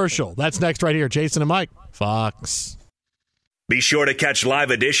controversial. That's next right here. Jason and Mike, Fox. Be sure to catch live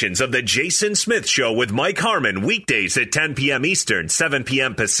editions of The Jason Smith Show with Mike Harmon weekdays at 10 p.m. Eastern, 7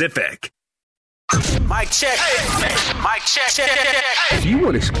 p.m. Pacific. Mic check. Mic check. Do you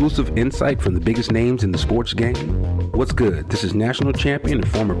want exclusive insight from the biggest names in the sports game? What's good? This is national champion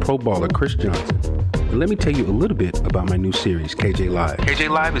and former pro baller Chris Johnson. And let me tell you a little bit about my new series, KJ Live. KJ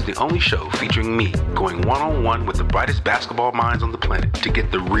Live is the only show featuring me going one-on-one with the brightest basketball minds on the planet to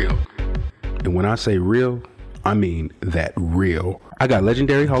get the real. And when I say real, I mean that real. I got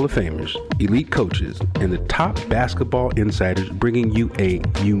legendary Hall of Famers, elite coaches, and the top basketball insiders bringing you a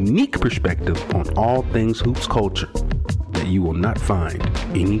unique perspective on all things hoops culture that you will not find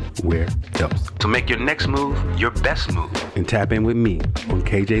anywhere else. So make your next move your best move and tap in with me on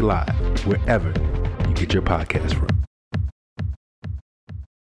KJ Live, wherever you get your podcast from.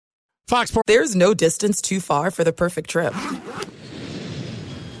 Fox Sports. There's no distance too far for the perfect trip.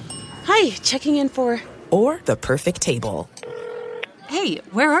 Hi, checking in for... Or the perfect table. Hey,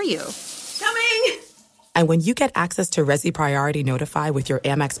 where are you? Coming! And when you get access to Resi Priority Notify with your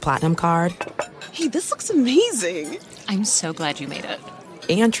Amex Platinum card... Hey, this looks amazing. I'm so glad you made it.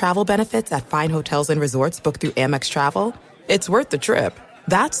 And travel benefits at fine hotels and resorts booked through Amex Travel, it's worth the trip.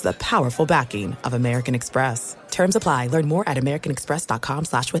 That's the powerful backing of American Express. Terms apply. Learn more at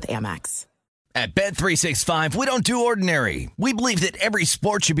americanexpress.com/withAmex. At Bet365, we don't do ordinary. We believe that every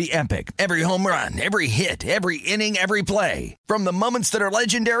sport should be epic. Every home run, every hit, every inning, every play. From the moments that are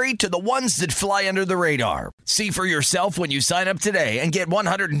legendary to the ones that fly under the radar. See for yourself when you sign up today and get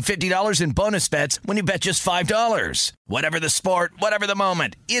 $150 in bonus bets when you bet just $5. Whatever the sport, whatever the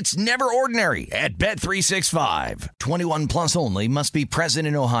moment, it's never ordinary at Bet365. 21 plus only. Must be present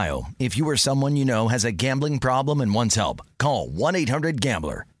in Ohio. If you or someone you know has a gambling problem and wants help, call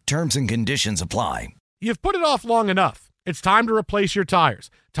 1-800-GAMBLER. Terms and conditions apply. You've put it off long enough. It's time to replace your tires.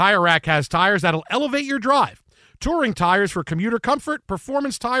 Tire Rack has tires that'll elevate your drive. Touring tires for commuter comfort,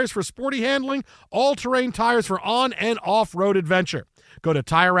 performance tires for sporty handling, all-terrain tires for on- and off-road adventure. Go to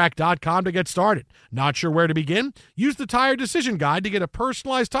TireRack.com to get started. Not sure where to begin? Use the Tire Decision Guide to get a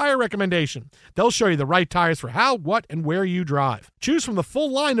personalized tire recommendation. They'll show you the right tires for how, what, and where you drive. Choose from the full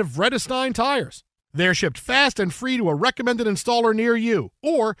line of Vredestein tires. They're shipped fast and free to a recommended installer near you.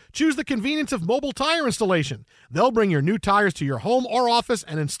 Or choose the convenience of mobile tire installation. They'll bring your new tires to your home or office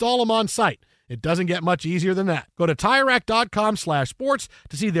and install them on site. It doesn't get much easier than that. Go to TireRack.com/sports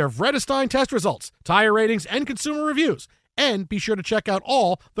to see their Vredestein test results, tire ratings, and consumer reviews. And be sure to check out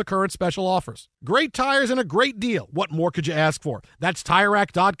all the current special offers. Great tires and a great deal. What more could you ask for? That's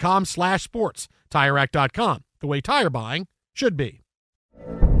TireRack.com/sports. TireRack.com, the way tire buying should be.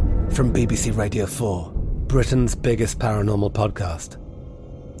 From BBC Radio 4, Britain's biggest paranormal podcast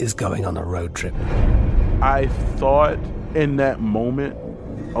is going on a road trip. I thought in that moment,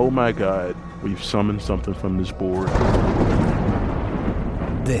 oh my God, we've summoned something from this board.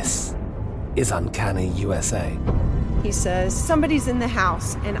 This is Uncanny USA. He says, somebody's in the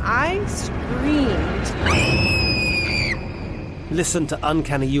house, and I screamed. Listen to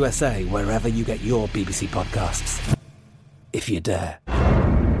Uncanny USA wherever you get your BBC podcasts, if you dare.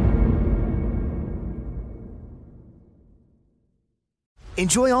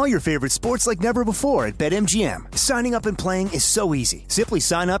 Enjoy all your favorite sports like never before at BetMGM. Signing up and playing is so easy. Simply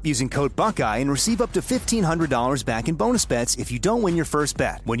sign up using code Buckeye and receive up to $1,500 back in bonus bets if you don't win your first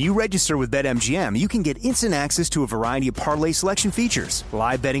bet. When you register with BetMGM, you can get instant access to a variety of parlay selection features,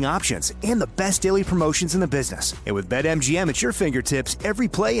 live betting options, and the best daily promotions in the business. And with BetMGM at your fingertips, every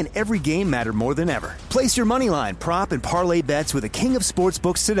play and every game matter more than ever. Place your moneyline, prop, and parlay bets with the king of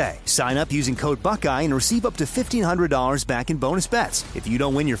sportsbooks today. Sign up using code Buckeye and receive up to $1,500 back in bonus bets if you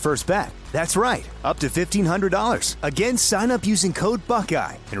don't win your first bet. That's right, up to $1,500. Again, sign up using code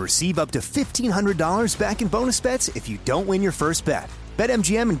Buckeye and receive up to $1,500 back in bonus bets if you don't win your first bet.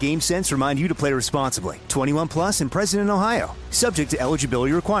 BetMGM and GameSense remind you to play responsibly. 21 plus and present in Ohio. Subject to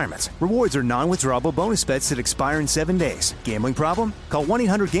eligibility requirements. Rewards are non-withdrawable bonus bets that expire in 7 days. Gambling problem? Call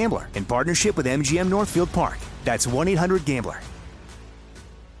 1-800-GAMBLER in partnership with MGM Northfield Park. That's 1-800-GAMBLER.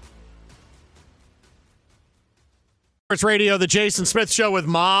 Sports Radio, the Jason Smith Show with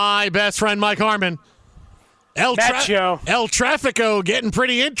my best friend Mike Harmon. El Trafico getting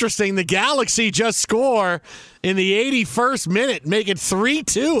pretty interesting. The Galaxy just score in the 81st minute, make it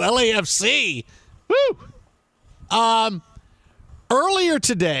 3-2 LAFC. Woo! Earlier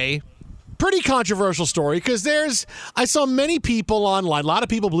today, pretty controversial story because I saw many people online, a lot of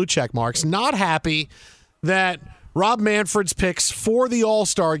people blue check marks, not happy that Rob Manfred's picks for the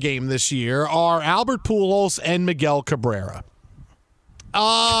All-Star game this year are Albert Pujols and Miguel Cabrera.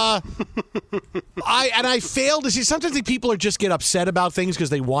 I failed to see. Sometimes the people just get upset about things because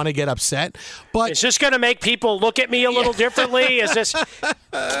they want to get upset. But is this going to make people look at me a little differently? Is this?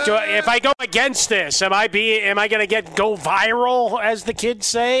 If I go against this, am I going to go viral, as the kids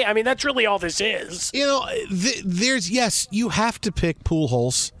say? I mean, that's really all this is. You know, yes, you have to pick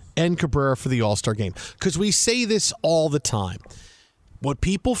Pujols and Cabrera for the All-Star game because we say this all the time. What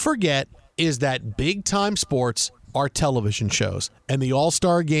people forget is that big-time sports are television shows, and the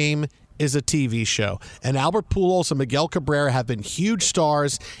All-Star game is a TV show. And Albert Pujols and Miguel Cabrera have been huge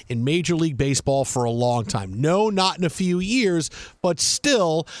stars in Major League Baseball for a long time. No, not in a few years, but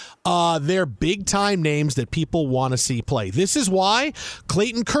still, they're big-time names that people want to see play. This is why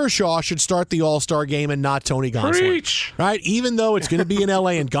Clayton Kershaw should start the All-Star game and not Tony Gonsolin. Preach! Right? Even though it's going to be in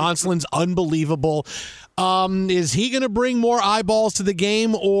L.A. and Gonsolin's unbelievable. Is he going to bring more eyeballs to the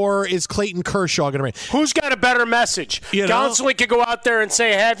game, or is Clayton Kershaw going to bring? Who's got a better message? Gonsolin could go out there and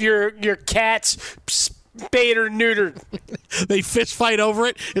say, have your cats Spayed or neutered. They fist fight over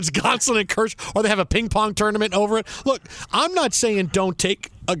it. It's Gonsolin and Kershaw, or they have a ping pong tournament over it. Look, I'm not saying don't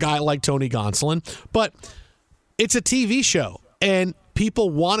take a guy like Tony Gonsolin, but it's a TV show, and people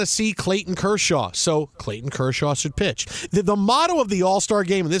want to see Clayton Kershaw, so Clayton Kershaw should pitch. The motto of the All-Star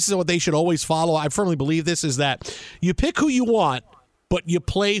game, and this is what they should always follow, I firmly believe this, is that you pick who you want, but you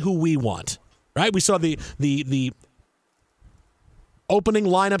play who we want. Right? We saw the opening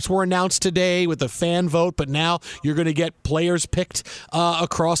lineups were announced today with the fan vote, but now you're going to get players picked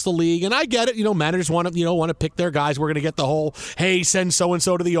across the league. And I get it. managers want to pick their guys. We're going to get the whole, hey, send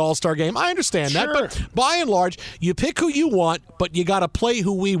so-and-so to the All-Star game. I understand that. But by and large, you pick who you want, but you got to play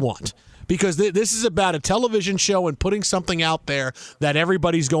who we want. Because this is about a television show and putting something out there that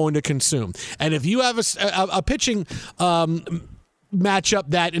everybody's going to consume. And if you have a pitching matchup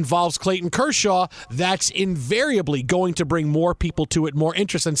that involves Clayton Kershaw, that's invariably going to bring more people to it, more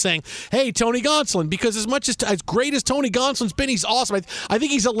interest in saying, hey, Tony Gonsolin, because as great as Tony Gonsolin's been, he's awesome. I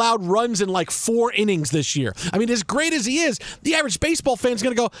think he's allowed runs in like 4 innings this year. I mean, as great as he is, the average baseball fan's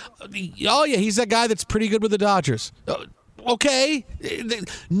going to go, oh, yeah, he's that guy that's pretty good with the Dodgers. Okay,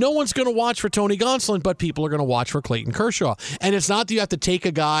 no one's going to watch for Tony Gonsolin, but people are going to watch for Clayton Kershaw. And it's not that you have to take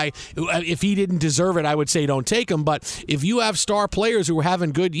a guy, if he didn't deserve it, I would say don't take him. But if you have star players who are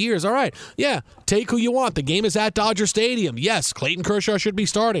having good years, all right, yeah, take who you want. The game is at Dodger Stadium. Yes, Clayton Kershaw should be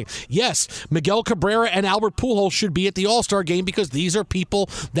starting. Yes, Miguel Cabrera and Albert Pujols should be at the All-Star game because these are people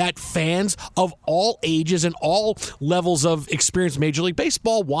that fans of all ages and all levels of experience in Major League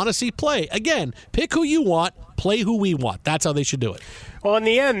Baseball want to see play. Again, pick who you want. Play who we want. That's how they should do it. Well, in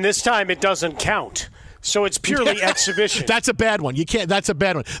the end, this time it doesn't count. So it's purely exhibition. That's a bad one. You can't. That's a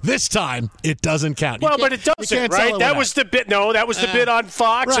bad one. This time it doesn't count. Well, but it doesn't, right? That was the bit. No, that was the bit on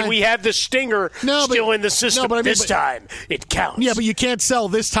Fox, right. And we had the stinger still in the system. This time it counts. Yeah, but you can't sell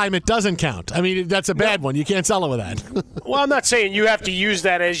this time it doesn't count. I mean, that's a bad one. You can't sell it with that. Well, I'm not saying you have to use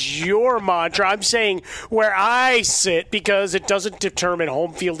that as your mantra. I'm saying where I sit because it doesn't determine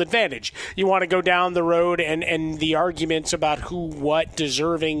home field advantage. You want to go down the road and the arguments about who, what,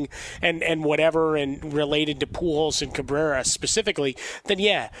 deserving, and whatever, and related to Pujols and Cabrera specifically, then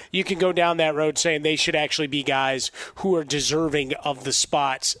yeah, you can go down that road saying they should actually be guys who are deserving of the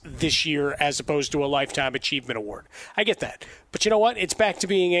spots this year as opposed to a Lifetime Achievement Award. I get that. But you know what? It's back to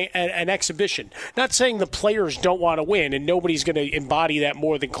being an exhibition. Not saying the players don't want to win, and nobody's going to embody that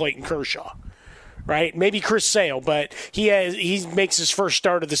more than Clayton Kershaw. Right? Maybe Chris Sale, but he makes his first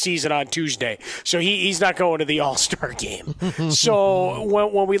start of the season on Tuesday, so he's not going to the All-Star game. So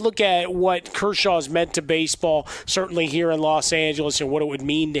when we look at what Kershaw's meant to baseball, certainly here in Los Angeles, and what it would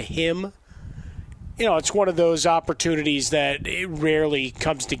mean to him, it's one of those opportunities that it rarely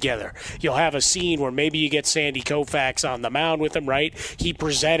comes together. You'll have a scene where maybe you get Sandy Koufax on the mound with him, right? He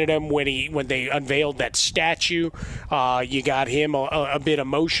presented him when they unveiled that statue. You got him a bit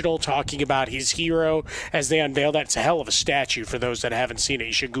emotional talking about his hero as they unveiled that. It's a hell of a statue for those that haven't seen it.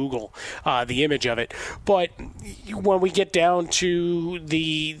 You should Google the image of it. But when we get down to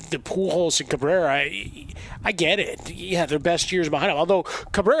the Pujols and Cabrera, I get it. Yeah, their best years behind him. Although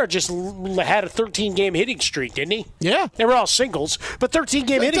Cabrera just had a 13-game hitting streak, didn't he? Yeah. They were all singles, but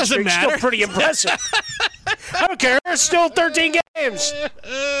 13-game hitting streak is still pretty impressive. I don't care. It's still 13 games.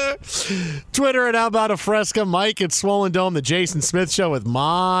 Twitter at How About a Fresca. Mike at Swollen Dome, the Jason Smith Show with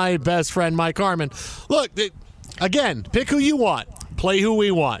my best friend, Mike Harmon. Look, again, pick who you want. Play who we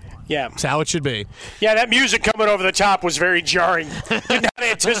want. Yeah. That's how it should be. Yeah, that music coming over the top was very jarring. Did not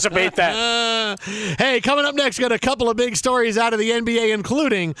anticipate that. Hey, coming up next, got a couple of big stories out of the NBA,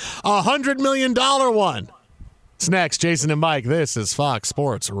 including a $100 million one. It's next. Jason and Mike, this is Fox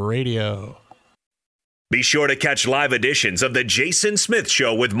Sports Radio. Be sure to catch live editions of The Jason Smith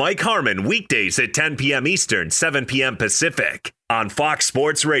Show with Mike Harmon weekdays at 10 p.m. Eastern, 7 p.m. Pacific on Fox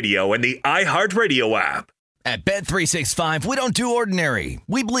Sports Radio and the iHeartRadio app. At Bet365, we don't do ordinary.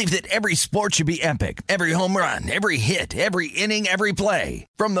 We believe that every sport should be epic. Every home run, every hit, every inning, every play.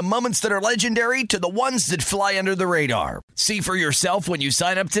 From the moments that are legendary to the ones that fly under the radar. See for yourself when you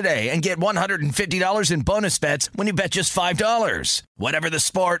sign up today and get $150 in bonus bets when you bet just $5. Whatever the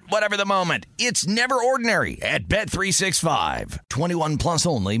sport, whatever the moment, it's never ordinary at Bet365. 21 plus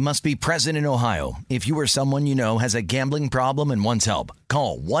only. Must be present in Ohio. If you or someone you know has a gambling problem and wants help,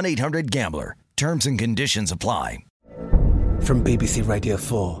 call 1-800-GAMBLER. Terms and conditions apply. From BBC Radio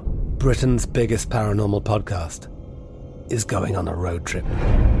 4, Britain's biggest paranormal podcast is going on a road trip.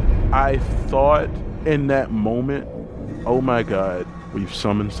 I thought in that moment, oh my God, we've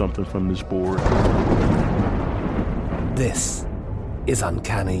summoned something from this board. This is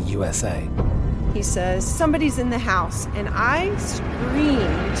Uncanny USA. He says, somebody's in the house, and I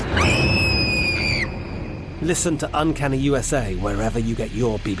screamed. Listen to Uncanny USA wherever you get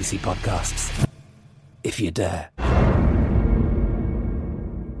your BBC podcasts, if you dare.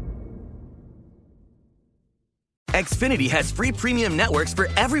 Xfinity has free premium networks for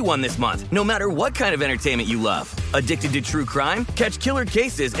everyone this month, no matter what kind of entertainment you love. Addicted to true crime? Catch killer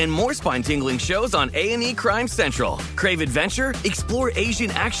cases and more spine-tingling shows on A&E Crime Central. Crave adventure? Explore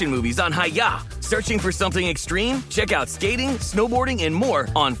Asian action movies on Hi-YAH. Searching for something extreme? Check out skating, snowboarding, and more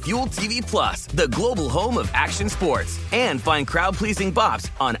on Fuel TV Plus, the global home of action sports. And find crowd-pleasing bops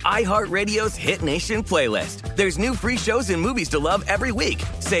on iHeartRadio's Hit Nation playlist. There's new free shows and movies to love every week.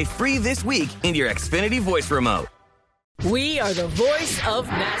 Say free this week in your Xfinity voice remote. We are the voice of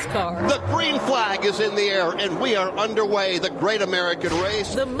NASCAR. The green flag is in the air, and we are underway. The great American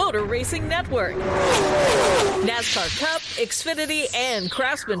race. The Motor Racing Network. NASCAR Cup, Xfinity, and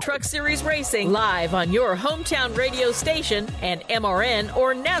Craftsman Truck Series Racing live on your hometown radio station and MRN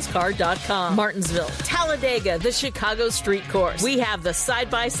or NASCAR.com. Martinsville, Talladega, the Chicago Street Course. We have the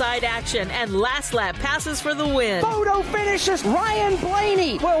side-by-side action and last lap passes for the win. Photo finishes. Ryan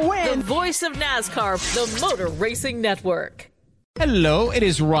Blaney will win. The voice of NASCAR, the Motor Racing Network. Hello, it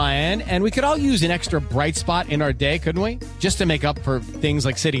is Ryan, and we could all use an extra bright spot in our day, couldn't we? Just to make up for things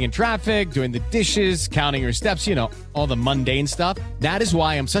like sitting in traffic, doing the dishes, counting your steps, you know, all the mundane stuff. That is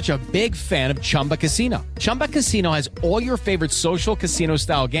why I'm such a big fan of Chumba Casino. Chumba Casino has all your favorite social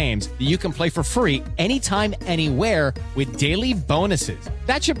casino-style games that you can play for free anytime, anywhere with daily bonuses.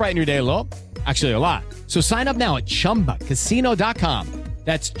 That should brighten your day a little. Actually, a lot. So sign up now at ChumbaCasino.com.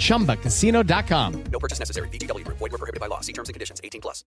 That's ChumbaCasino.com. No purchase necessary. VGW Group. Void where prohibited by law. See terms and conditions. 18+.